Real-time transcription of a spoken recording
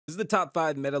This is the top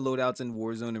 5 meta loadouts in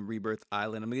Warzone and Rebirth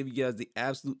Island. I'm going to give you guys the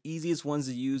absolute easiest ones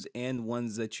to use and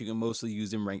ones that you can mostly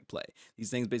use in ranked play.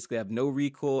 These things basically have no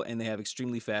recoil and they have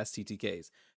extremely fast TTKs.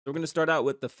 So we're going to start out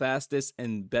with the fastest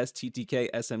and best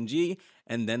TTK SMG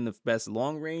and then the best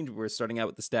long range. We're starting out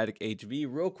with the static HV.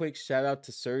 Real quick, shout out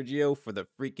to Sergio for the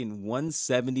freaking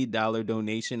 $170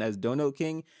 donation as Dono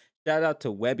King. Shout out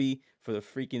to Webby for the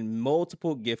freaking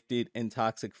multiple gifted and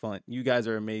toxic fun. You guys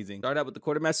are amazing. Start out with the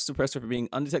quartermaster suppressor for being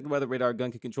undetected by the radar,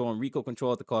 gun kick control, and recoil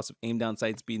control at the cost of aim down,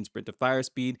 sight speed, and sprint to fire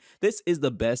speed. This is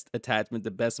the best attachment, the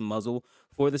best muzzle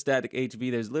for the static HV.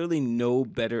 There's literally no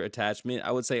better attachment,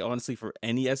 I would say, honestly, for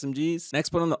any SMGs. Next,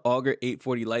 put on the Auger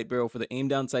 840 light barrel for the aim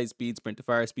down, sight speed, sprint to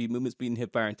fire speed, movement speed, and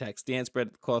hip fire and tack stance spread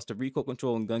at the cost of recoil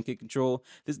control and gun kick control.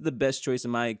 This is the best choice in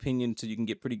my opinion, so you can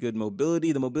get pretty good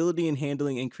mobility. The mobility and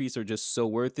handling increase are just so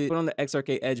worth it. Put on the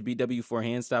XRK Edge BW4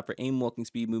 hand stop for aim walking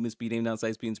speed, movement speed, aim down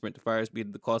sight speed, and sprint to fire speed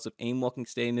at the cost of aim walking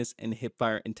steadiness and hip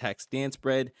fire and tack stance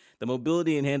spread. The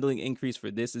mobility and handling increase for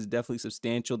this is definitely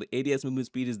substantial. The ADS movement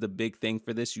speed is the big thing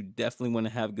for this. You definitely want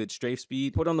to have good strafe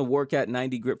speed. Put on the Warcat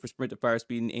 90 grip for sprint to fire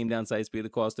speed and aim down sight speed at the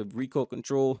cost of recoil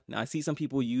control. Now I see some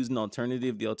people use an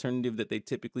alternative. The alternative that they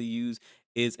typically use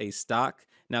is a stock.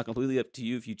 Now completely up to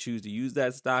you if you choose to use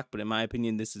that stock, but in my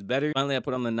opinion this is better. Finally, I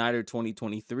put on the Niter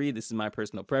 2023. This is my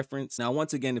personal preference. Now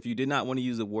once again, if you did not want to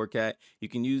use a Warcat, you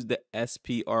can use the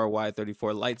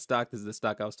SPRY34 light stock. This is the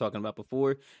stock I was talking about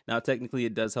before. Now technically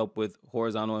it does help with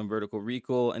horizontal and vertical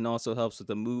recoil and also helps with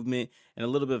the movement and a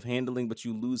little bit of handling, but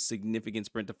you lose significant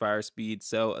sprint to fire speed,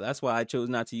 so that's why I chose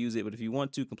not to use it. But if you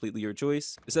want to, completely your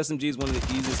choice. This SMG is one of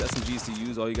the easiest SMGs to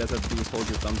use. All you guys have to do is hold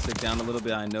your thumbstick down a little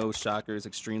bit. I know, shocker, is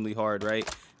extremely hard, right?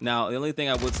 Now the only thing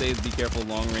I would say is be careful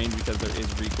long range because there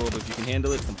is recoil, but if you can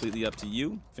handle it, completely up to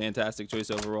you. Fantastic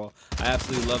choice overall. I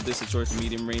absolutely love this at short to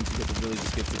medium range because it really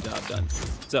just gets the job done.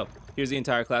 So here's the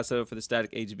entire class setup for the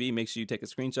static HV. Make sure you take a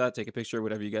screenshot, take a picture,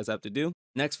 whatever you guys have to do.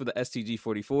 Next, for the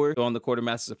STG-44, go on the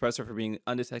quartermaster suppressor for being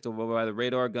undetectable by the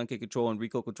radar, gun kick control, and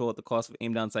recoil control at the cost of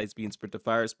aim down sight speed and sprint to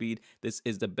fire speed. This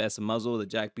is the best muzzle. The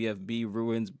Jack BFB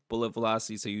ruins bullet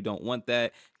velocity, so you don't want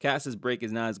that. Cast's break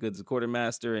is not as good as the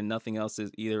quartermaster, and nothing else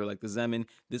is either, like the Zeman.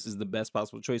 This is the best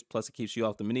possible choice, plus it keeps you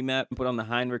off the minimap. Put on the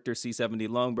Heinrichter C70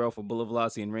 long barrel for bullet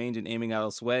velocity and range and aiming out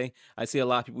of sway. I see a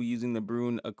lot of people using the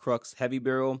Brune Crux heavy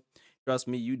barrel. Trust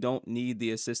me, you don't need the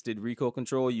assisted recoil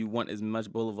control. You want as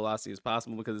much bullet velocity as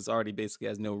possible because it's already basically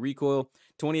has no recoil.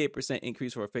 28%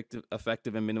 increase for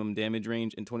effective and minimum damage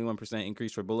range and 21%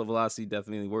 increase for bullet velocity.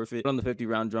 Definitely worth it. Put on the 50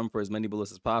 round drum for as many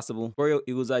bullets as possible. Oreo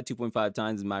Eagle's Eye 2.5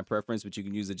 times is my preference, but you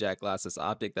can use the Jack Glassless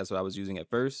optic. That's what I was using at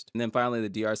first. And then finally, the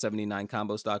DR79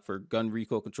 combo stock for gun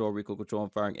recoil control,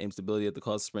 and firing aim stability at the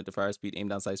cost of sprint to fire speed, aim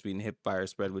down sight speed, and hip fire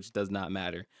spread, which does not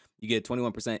matter. You get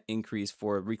 21% increase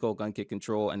for recoil gun kick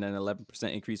control and then 11%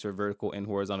 increase for vertical and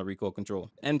horizontal recoil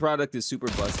control. End product is super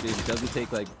busted. It doesn't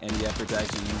take like any effort to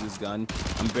actually use this gun.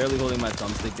 I'm barely holding my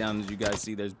thumbstick down. As you guys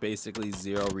see, there's basically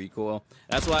zero recoil.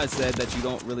 That's why I said that you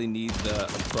don't really need the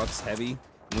Crux heavy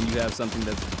when you have something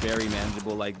that's very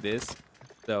manageable like this.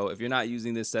 So if you're not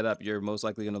using this setup, you're most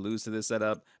likely going to lose to this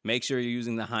setup. Make sure you're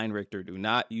using the Heinrichter. Do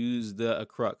not use the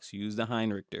Crux. Use the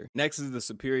Heinrichter. Next is the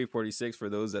Superior 46 for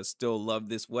those that still love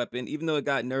this weapon. Even though it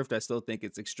got nerfed, I still think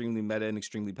it's extremely meta and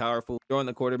extremely powerful. Throw on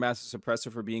the quartermaster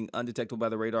suppressor for being undetectable by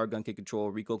the radar, gun kick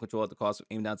control, recoil control at the cost of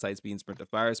aim down sight speed and sprint to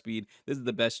fire speed. This is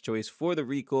the best choice for the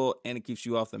recoil and it keeps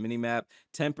you off the minimap.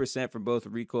 10% for both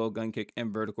recoil, gun kick,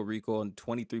 and vertical recoil, and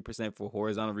 23% for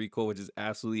horizontal recoil, which is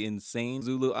absolutely insane.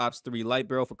 Zulu Ops 3 light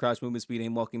barrel for crouch movement speed,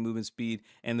 aim walking movement speed,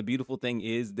 and the beautiful thing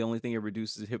is the only thing it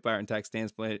reduces is hip fire and tack stance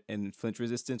split and flinch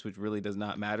resistance, which really does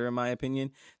not matter in my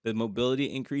opinion. The mobility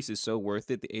increase is so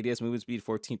worth it. The ADS movement speed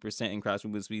 14% and crouch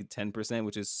movement speed 10%,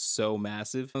 which is so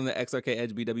massive. On the XRK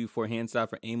Edge BW4 hand stop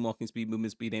for aim walking speed,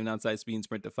 movement speed, aim down sight speed, and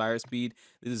sprint to fire speed.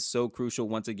 This is so crucial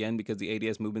once again because the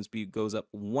ADS movement speed goes up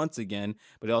once again,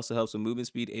 but it also helps with movement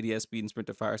speed, ADS speed, and sprint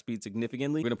to fire speed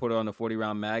significantly. We're going to put it on a 40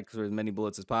 round mag for as many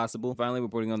bullets as possible. Finally, we're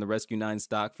putting on the Rescue 9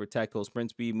 stock for tactical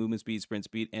sprint speed, movement speed, sprint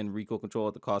speed, and recoil control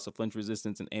at the cost of flinch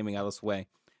resistance and aiming out of sway.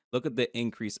 Look at the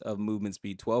increase of movement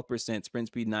speed, 12%, sprint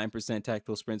speed 9%,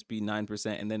 tactical sprint speed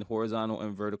 9%, and then horizontal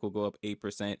and vertical go up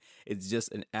 8%. It's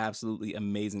just an absolutely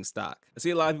amazing stock. I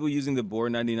see a lot of people using the Bore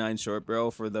 99 short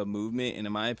barrel for the movement, and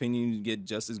in my opinion, you get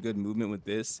just as good movement with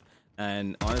this.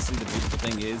 And honestly, the beautiful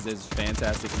thing is there's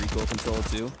fantastic recoil control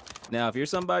too. Now, if you're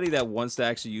somebody that wants to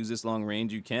actually use this long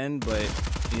range, you can, but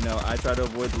you know, I try to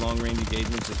avoid the long range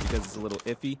engagements just because it's a little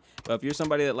iffy. But if you're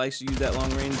somebody that likes to use that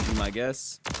long range, be my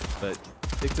guest. But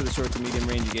Stick to the short to medium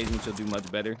range engagement, you'll do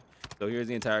much better. So here's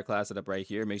the entire class setup right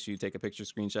here. Make sure you take a picture,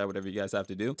 screenshot, whatever you guys have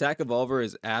to do. Attack Evolver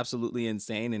is absolutely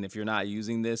insane, and if you're not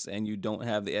using this and you don't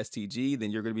have the STG,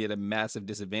 then you're going to be at a massive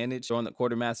disadvantage. Throwing the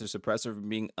Quartermaster Suppressor from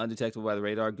being undetectable by the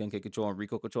radar, gun kick control, and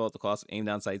recoil control at the cost of aim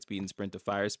down sight speed and sprint to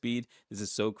fire speed. This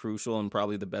is so crucial and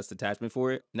probably the best attachment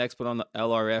for it. Next, put on the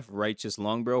LRF Righteous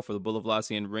Longbarrel for the bullet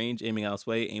velocity and range, aiming out of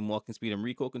sway, aim walking speed, and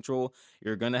recoil control.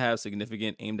 You're going to have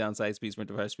significant aim down sight speed, sprint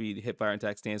to fire speed, hip fire and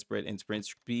attack stance spread, and sprint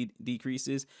speed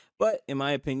decreases. But in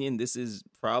my opinion, this is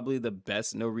probably the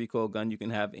best no recoil gun you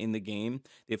can have in the game.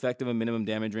 The effective and minimum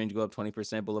damage range go up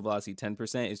 20%, bullet velocity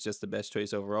 10%. It's just the best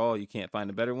choice overall. You can't find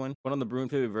a better one. Put on the Broom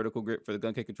Pivot Vertical Grip for the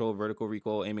gun kick control, vertical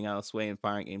recoil, aiming out of sway, and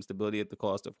firing aim stability at the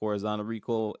cost of horizontal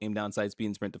recoil, aim down sight speed,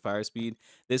 and sprint to fire speed.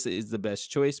 This is the best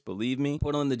choice, believe me.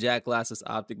 Put on the Jack Glasses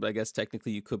Optic, but I guess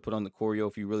technically you could put on the Choreo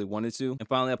if you really wanted to. And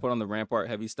finally, I put on the Rampart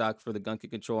Heavy Stock for the gun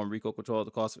kick control and recoil control at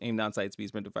the cost of aim down sight speed,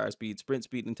 sprint to fire speed, sprint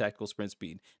speed, and tactical sprint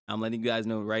speed. I'm letting you guys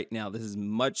know right now, this is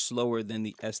much slower than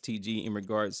the STG in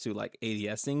regards to like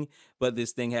ADSing, but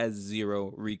this thing has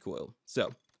 0 recoil. So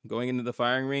going into the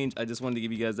firing range, I just wanted to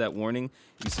give you guys that warning.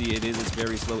 You see it's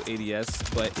very slow ADS,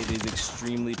 but it is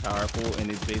extremely powerful and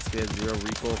it basically has 0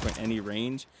 recoil for any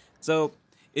range. So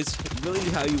it's really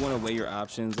how you want to weigh your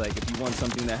options. Like if you want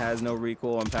something that has no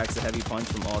recoil and packs a heavy punch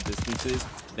from all distances,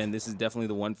 then this is definitely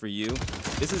the one for you.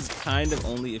 This is kind of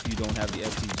only if you don't have the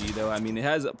STG though. I mean, it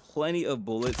has plenty of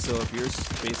bullets, so if you're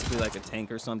basically like a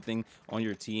tank or something on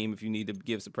your team, if you need to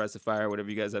give suppressive fire, whatever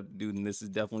you guys have to do, then this is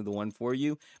definitely the one for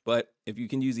you. But if you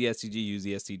can use the STG, use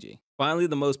the STG. Finally,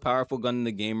 the most powerful gun in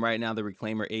the game right now, the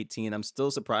Reclaimer 18. I'm still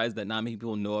surprised that not many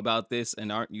people know about this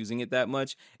and aren't using it that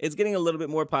much. It's getting a little bit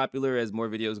more popular as more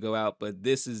videos go out, but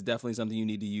this is definitely something you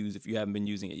need to use if you haven't been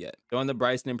using it yet. Throwing the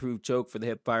Bryson Improved Choke for the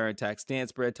hip fire and attack stance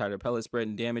spread, tighter pellet spread,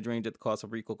 and damage range at the cost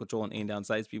of recoil control and aim down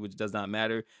sight speed, which does not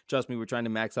matter. Trust me, we're trying to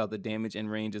max out the damage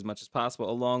and range as much as possible,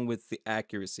 along with the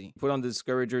accuracy. Put on the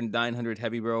Discourager 900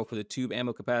 Heavy Barrel for the tube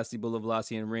ammo capacity, bullet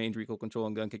velocity and range, recoil control,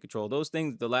 and gun kick control. Those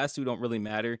things, the last two don't really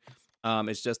matter.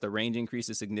 It's just the range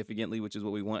increases significantly, which is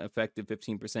what we want. Effective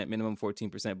 15%, minimum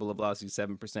 14%, bullet velocity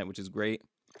 7%, which is great.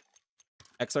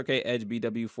 XRK Edge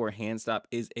BW4 hand stop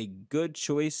is a good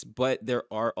choice, but there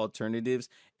are alternatives,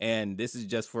 and this is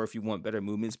just for if you want better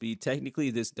movement speed.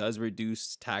 Technically, this does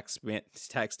reduce tack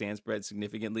stand spread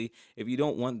significantly. If you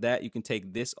don't want that, you can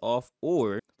take this off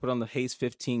or put on the Haste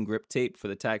 15 grip tape for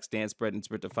the tack stand spread and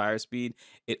sprint to fire speed.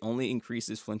 It only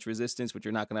increases flinch resistance, which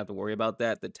you're not going to have to worry about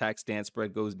that. The tack stand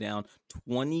spread goes down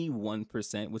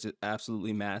 21%, which is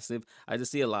absolutely massive. I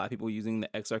just see a lot of people using the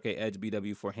XRK Edge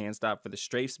BW4 hand stop for the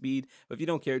strafe speed, but if you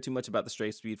don't care too much about the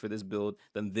strafe speed for this build,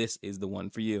 then this is the one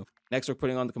for you. Next, we're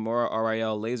putting on the Kimura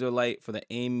RIL Laser Light for the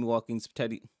aim walking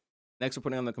steady. Next, we're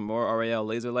putting on the Kimura RIL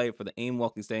Laser Light for the aim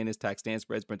walking steadiness, tack stand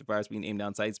spread, sprint to fire speed, and aim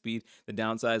down sight speed. The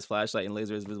downside is flashlight and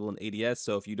laser is visible in ADS,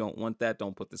 so if you don't want that,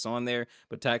 don't put this on there.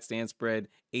 But tack stand spread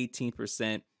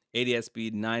 18%. ADS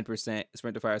speed 9%,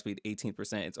 sprint to fire speed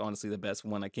 18%. It's honestly the best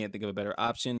one. I can't think of a better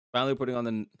option. Finally,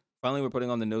 we're putting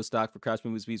on the no stock for crouch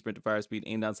movement speed, sprint to fire speed,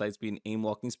 aim down sight speed, and aim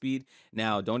walking speed.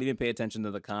 Now, don't even pay attention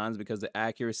to the cons because the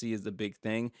accuracy is the big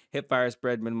thing. Hip fire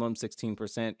spread minimum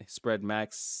 16%, spread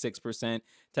max 6%,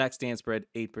 tack stand spread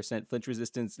 8%. Flinch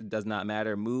resistance does not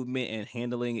matter. Movement and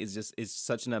handling is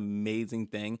such an amazing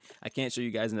thing. I can't show you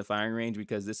guys in the firing range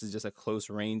because this is just a close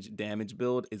range damage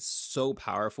build. It's so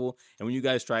powerful, and when you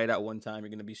guys try it out one time, you're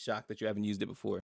going to be shocked that you haven't used it before.